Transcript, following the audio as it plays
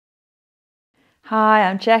Hi,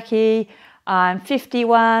 I'm Jackie. I'm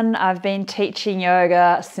 51. I've been teaching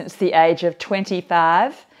yoga since the age of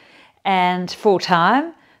 25 and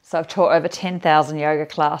full-time. So I've taught over 10,000 yoga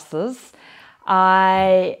classes.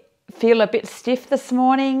 I feel a bit stiff this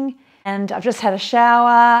morning and I've just had a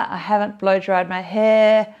shower. I haven't blow-dried my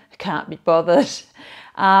hair. I can't be bothered.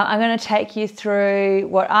 I'm going to take you through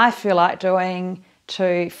what I feel like doing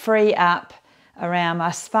to free up around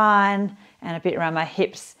my spine and a bit around my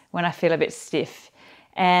hips when I feel a bit stiff.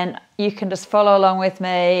 And you can just follow along with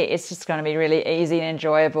me. It's just going to be really easy and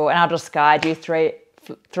enjoyable, and I'll just guide you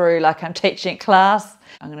through like I'm teaching class.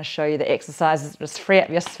 I'm going to show you the exercises that just free up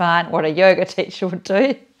your spine, what a yoga teacher would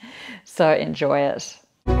do. So enjoy it.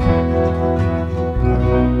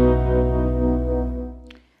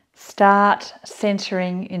 Start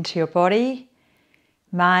centering into your body,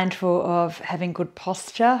 mindful of having good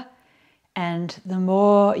posture, and the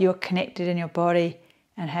more you're connected in your body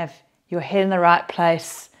and have your head in the right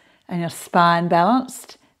place and your spine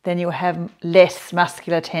balanced, then you'll have less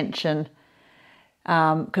muscular tension,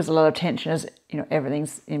 because a lot of tension is,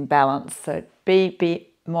 everything's in balance. So be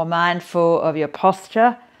more mindful of your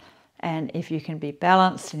posture, and if you can be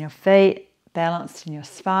balanced in your feet, balanced in your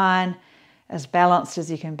spine, as balanced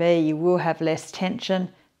as you can be, you will have less tension.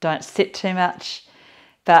 Don't sit too much.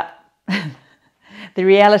 But the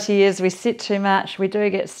reality is we sit too much, we do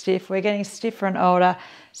get stiff, we're getting stiffer and older.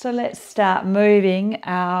 So let's start moving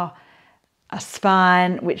our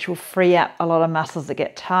spine, which will free up a lot of muscles that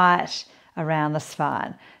get tight around the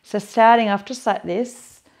spine. So starting off just like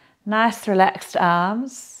this, nice relaxed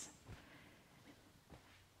arms.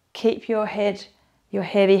 Keep your head, your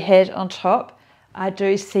heavy head on top. I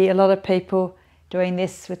do see a lot of people doing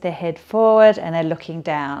this with their head forward and they're looking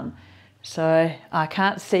down. So I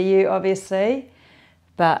can't see you obviously,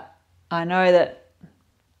 but I know that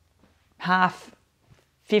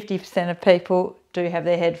 50% of people do have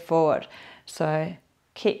their head forward. So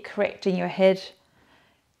keep correcting your head,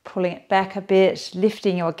 pulling it back a bit,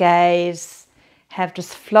 lifting your gaze, have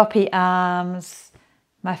just floppy arms.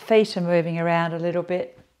 My feet are moving around a little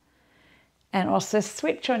bit. And also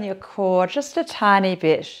switch on your core just a tiny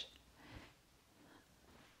bit.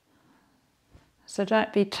 So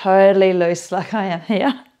don't be totally loose like I am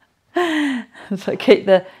here. So keep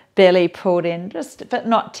the belly pulled in, but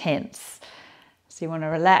not tense. So you want a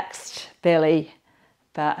relaxed belly,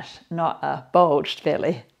 but not a bulged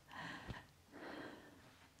belly.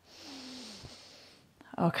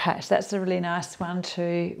 Okay, so that's a really nice one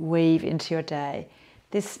to weave into your day.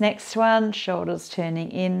 This next one, shoulders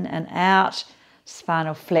turning in and out,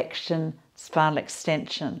 spinal flexion, spinal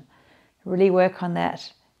extension. Really work on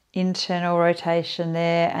that internal rotation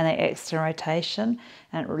there and the external rotation,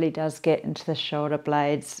 and it really does get into the shoulder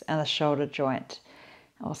blades and the shoulder joint.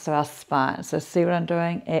 Also our spine. So see what I'm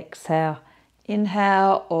doing? Exhale,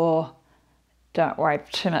 inhale, or don't worry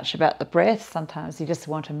too much about the breath. Sometimes you just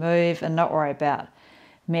want to move and not worry about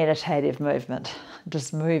meditative movement,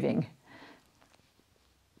 just moving.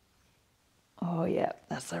 Oh yeah,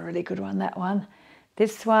 that's a really good one, that one.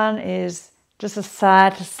 This one is just a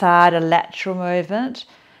side to side, a lateral movement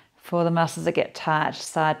for the muscles that get tight,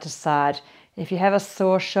 side to side. If you have a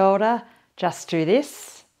sore shoulder, just do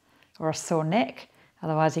this, or a sore neck.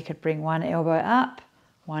 Otherwise you could bring one elbow up,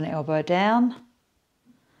 one elbow down,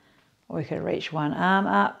 or you could reach one arm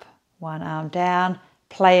up, one arm down,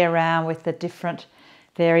 play around with the different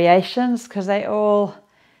variations because they all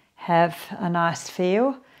have a nice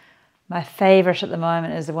feel. My favourite at the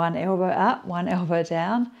moment is one elbow up, one elbow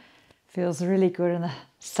down. Feels really good in the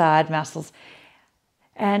side muscles.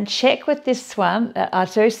 And check with this one. I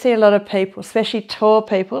do see a lot of people, especially tall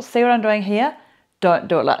people. See what I'm doing here? Don't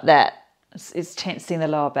do it like that. It's tensing the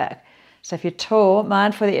lower back. So if you're tall,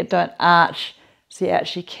 mindful that you don't arch, so you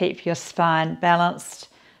actually keep your spine balanced.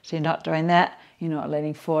 So you're not doing that. You're not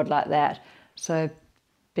leaning forward like that. So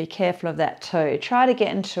be careful of that too. Try to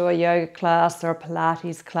get into a yoga class or a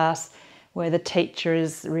Pilates class where the teacher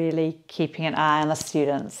is really keeping an eye on the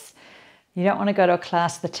students. You don't want to go to a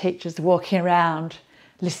class the teacher's walking around,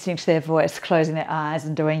 listening to their voice, closing their eyes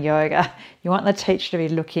and doing yoga. You want the teacher to be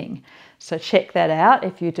looking. So check that out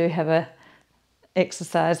if you do have a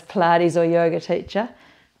exercise Pilates or yoga teacher.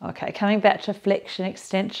 Okay, coming back to flexion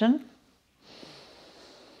extension.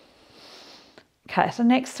 Okay, so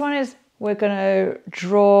next one is we're going to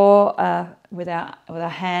draw with our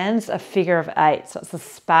hands a figure of 8. So it's a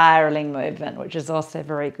spiraling movement, which is also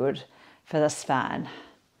very good for the spine.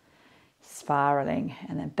 Spiraling,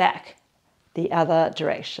 and then back the other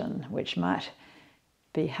direction, which might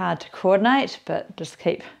be hard to coordinate, but just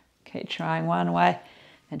keep trying one way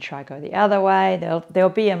and try go the other way. There'll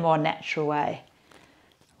be a more natural way.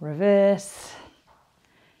 Reverse,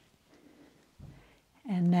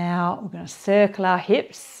 And now we're going to circle our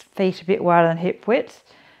hips, feet a bit wider than hip width,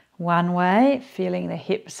 one way, feeling the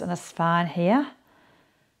hips and the spine here.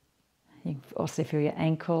 You can also feel your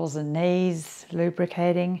ankles and knees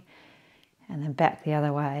lubricating, and then back the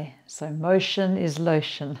other way. So motion is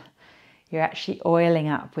lotion. You're actually oiling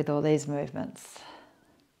up with all these movements.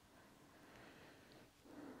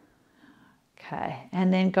 Okay,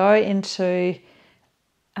 and then go into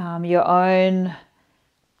your own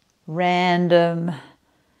random,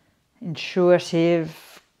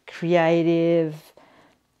 intuitive, creative,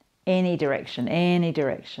 any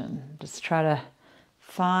direction. Just try to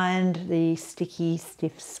find the sticky,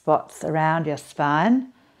 stiff spots around your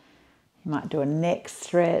spine. You might do a neck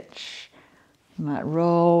stretch. You might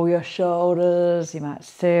roll your shoulders. You might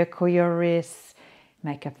circle your wrists.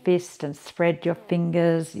 Make a fist and spread your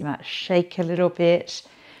fingers. You might shake a little bit.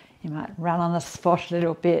 You might run on the spot a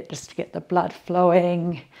little bit just to get the blood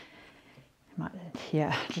flowing. You might,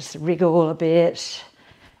 just wriggle a bit.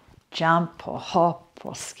 Jump or hop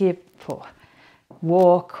or skip or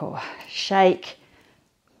walk or shake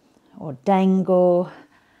or dangle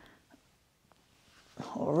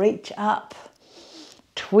or reach up,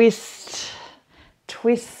 twist,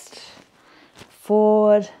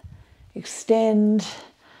 forward, extend,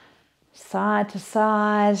 side to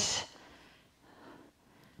side.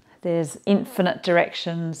 There's infinite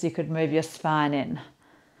directions you could move your spine in.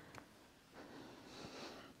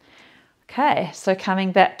 Okay, so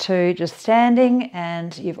coming back to just standing,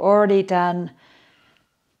 and you've already done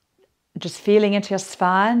just feeling into your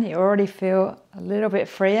spine. You already feel a little bit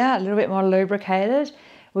freer, a little bit more lubricated.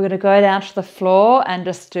 We're going to go down to the floor and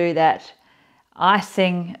just do that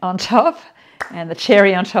icing on top and the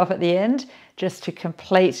cherry on top at the end, just to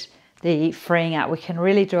complete the freeing up. We can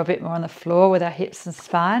really do a bit more on the floor with our hips and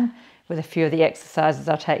spine with a few of the exercises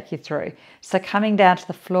I'll take you through. So coming down to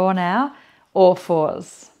the floor now, all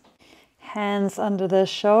fours. Hands under the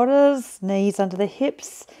shoulders, knees under the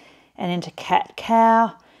hips, and into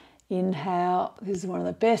cat-cow. Inhale. This is one of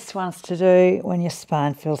the best ones to do when your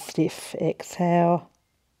spine feels stiff. Exhale.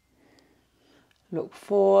 Look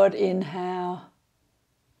forward. Inhale.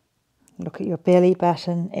 Look at your belly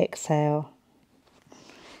button. Exhale.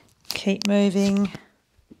 Keep moving.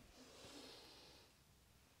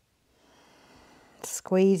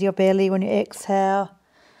 Squeeze your belly when you exhale.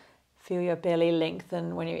 Feel your belly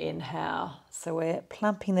lengthen when you inhale. So we're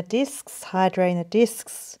plumping the discs, hydrating the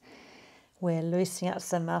discs. We're loosening up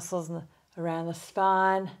some muscles around the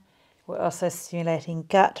spine. We're also stimulating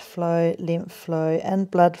gut flow, lymph flow, and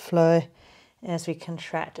blood flow as we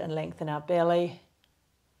contract and lengthen our belly.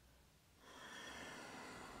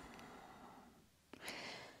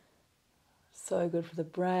 So good for the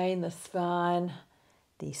brain, the spine,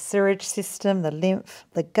 the sewage system, the lymph,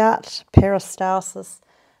 the gut, peristalsis.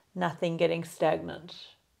 Nothing getting stagnant.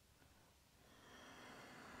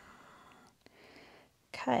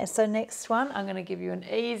 Okay, so next one, I'm going to give you an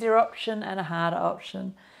easier option and a harder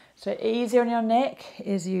option. So easier on your neck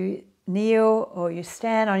is you kneel or you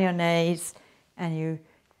stand on your knees and you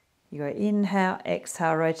go inhale,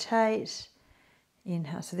 exhale, rotate,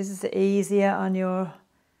 inhale. So this is easier on your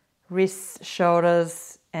wrists,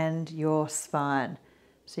 shoulders, and your spine.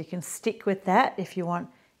 So you can stick with that if you want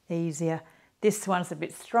easier. This one's a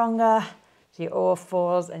bit stronger. So you're all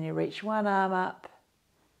fours and you reach one arm up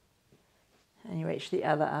and you reach the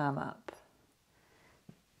other arm up.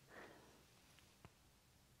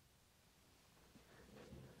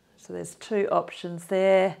 So there's two options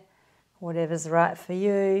there, whatever's right for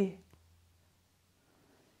you.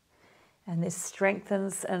 And this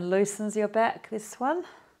strengthens and loosens your back, this one.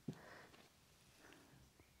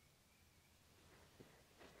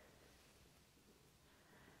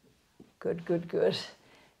 Good, good, good.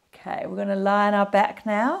 Okay, we're going to lie on our back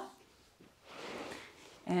now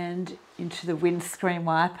and into the windscreen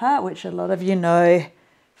wiper, which a lot of you know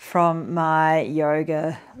from my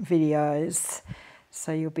yoga videos.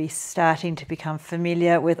 So you'll be starting to become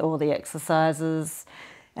familiar with all the exercises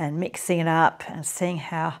and mixing it up and seeing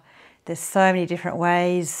how there's so many different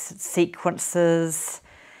ways, sequences,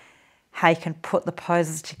 how you can put the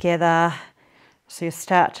poses together. So you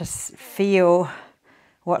start to feel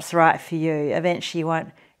what's right for you. Eventually you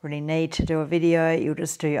won't really need to do a video, you'll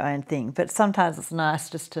just do your own thing. But sometimes it's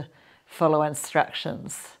nice just to follow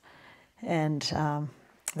instructions. And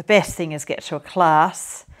the best thing is get to a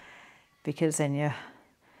class, because then you're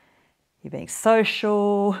being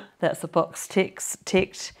social, that's the box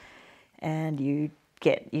ticked, and you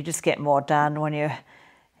just get more done when you're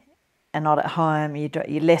not at home.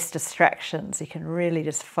 You're less distractions. You can really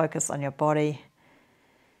just focus on your body.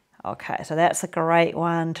 Okay, so that's a great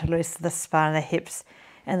one to loosen the spine and the hips.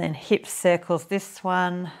 And then hip circles this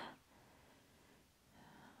one.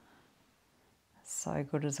 So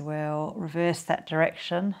good as well. Reverse that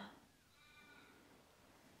direction.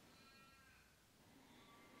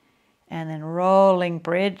 And then rolling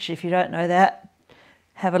bridge. If you don't know that,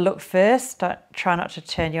 have a look first. Try not to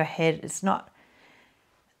turn your head. It's not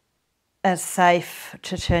as safe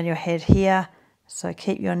to turn your head here. So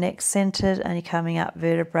keep your neck centered and you're coming up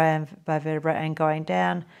vertebrae by vertebrae and going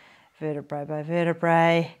down vertebrae by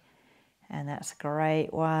vertebrae. And that's a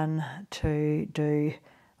great one to do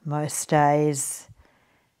most days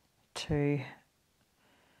to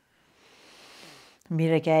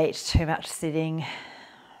mitigate too much sitting.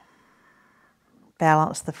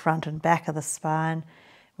 Balance the front and back of the spine.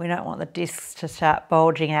 We don't want the discs to start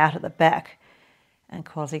bulging out at the back and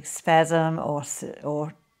causing spasm or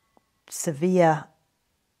severe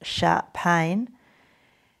sharp pain.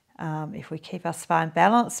 If we keep our spine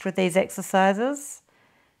balanced with these exercises,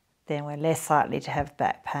 then we're less likely to have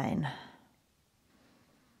back pain.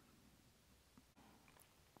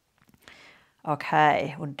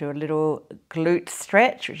 Okay, we'll do a little glute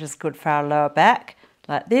stretch, which is good for our lower back,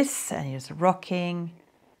 like this, and you're just rocking.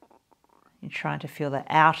 You're trying to feel the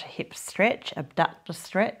outer hip stretch, abductor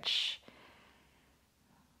stretch.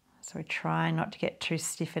 So we're trying not to get too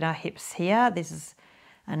stiff in our hips here. This is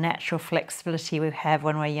a natural flexibility we have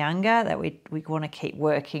when we're younger that we want to keep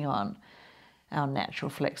working on, our natural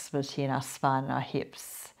flexibility in our spine and our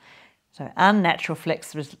hips. So unnatural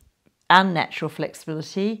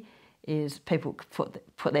flexibility is people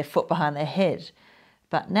put their foot behind their head.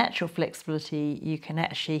 But natural flexibility, you can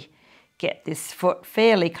actually get this foot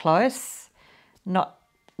fairly close.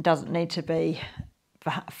 Doesn't need to be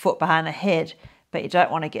foot behind the head, but you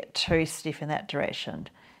don't want to get too stiff in that direction.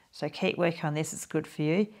 So keep working on this, it's good for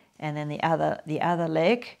you. And then the other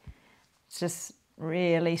leg, it's just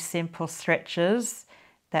really simple stretches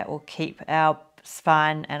that will keep our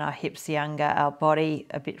spine and our hips younger, our body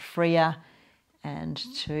a bit freer, and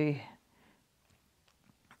to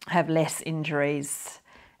have less injuries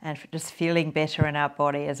and just feeling better in our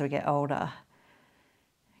body as we get older.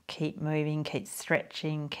 Keep moving, keep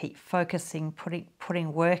stretching, keep focusing,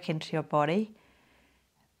 putting work into your body,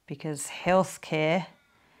 because healthcare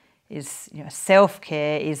is,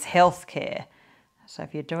 self-care is healthcare. So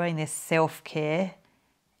if you're doing this self-care,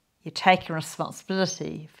 you're taking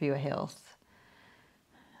responsibility for your health.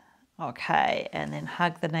 Okay, and then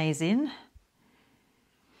hug the knees in.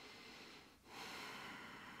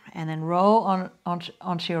 And then roll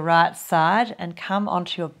onto your right side and come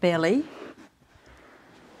onto your belly.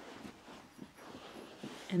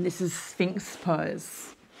 And this is Sphinx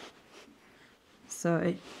pose.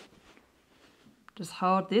 So just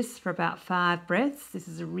hold this for about 5 breaths. This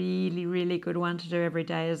is a really, really good one to do every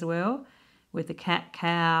day as well, with the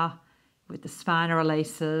cat-cow, with the spinal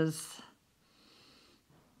releases.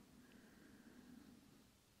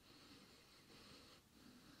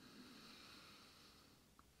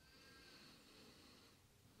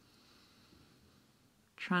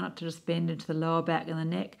 Try not to just bend into the lower back and the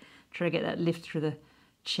neck. Try to get that lift through the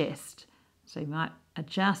chest. So you might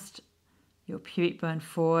adjust your pubic bone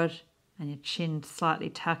forward and your chin slightly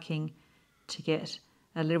tucking to get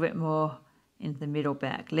a little bit more into the middle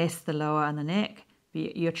back. Less the lower and the neck,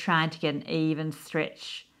 but you're trying to get an even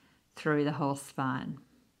stretch through the whole spine.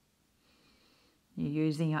 You're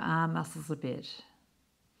using your arm muscles a bit.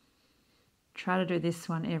 Try to do this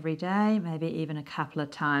one every day, maybe even a couple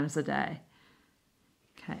of times a day.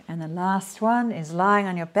 Okay, and the last one is lying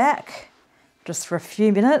on your back just for a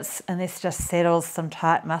few minutes, and this just settles some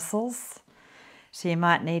tight muscles. So you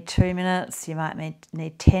might need 2 minutes, you might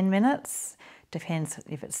need 10 minutes, depends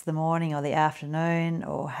if it's the morning or the afternoon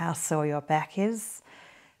or how sore your back is.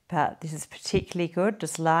 But this is particularly good,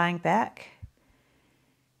 just lying back,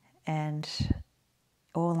 and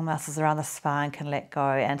all the muscles around the spine can let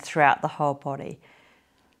go and throughout the whole body.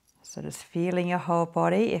 So just feeling your whole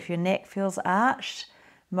body. If your neck feels arched,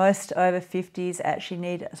 most over 50s actually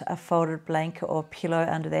need a folded blanket or pillow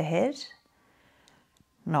under their head.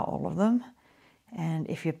 Not all of them. And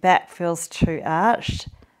if your back feels too arched,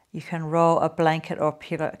 you can roll a blanket or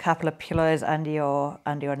a couple of pillows under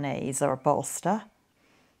your knees or a bolster.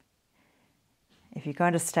 If you're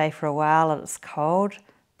going to stay for a while and it's cold,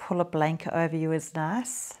 pull a blanket over you is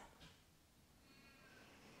nice.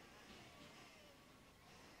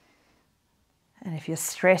 And if your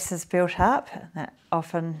stress is built up, that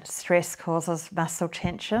often stress causes muscle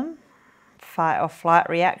tension, fight or flight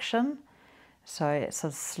reaction. So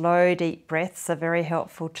sort of slow, deep breaths are very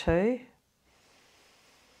helpful too.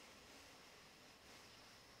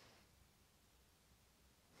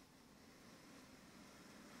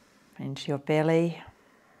 Into your belly.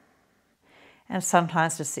 and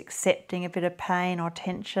sometimes just accepting a bit of pain or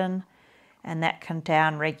tension, and that can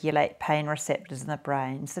down-regulate pain receptors in the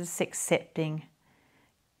brain. So just accepting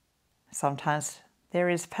sometimes there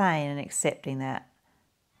is pain and accepting that.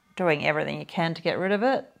 Doing everything you can to get rid of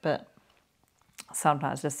it, but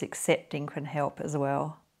sometimes just accepting can help as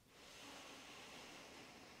well.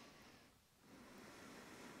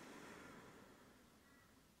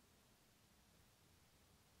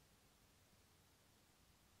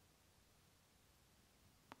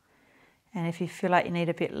 And if you feel like you need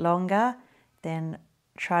a bit longer, then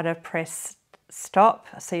try to press stop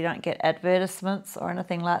so you don't get advertisements or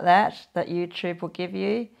anything like that YouTube will give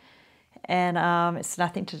you. And it's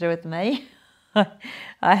nothing to do with me.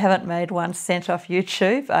 I haven't made 1 cent off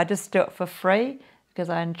YouTube. I just do it for free because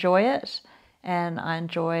I enjoy it, and I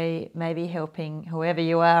enjoy maybe helping whoever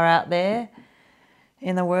you are out there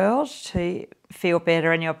in the world to feel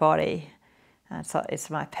better in your body. So it's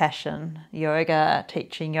my passion, yoga,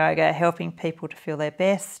 teaching yoga, helping people to feel their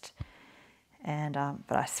best. And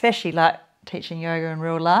but I especially like teaching yoga in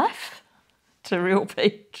real life to real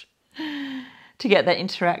people to get that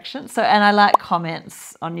interaction. So, and I like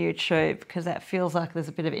comments on YouTube because that feels like there's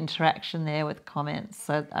a bit of interaction there with comments.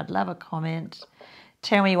 So I'd love a comment.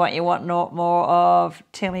 Tell me what you want more of.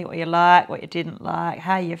 Tell me what you like, what you didn't like,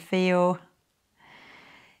 how you feel.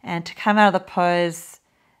 And to come out of the pose,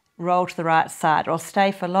 roll to the right side or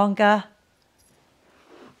stay for longer.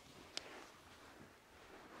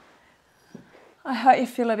 I hope you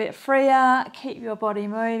feel a bit freer. Keep your body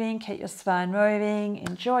moving, keep your spine moving.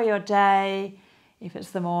 Enjoy your day if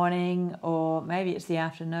it's the morning or maybe it's the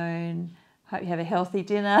afternoon. Hope you have a healthy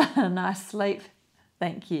dinner and a nice sleep.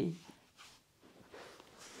 Thank you.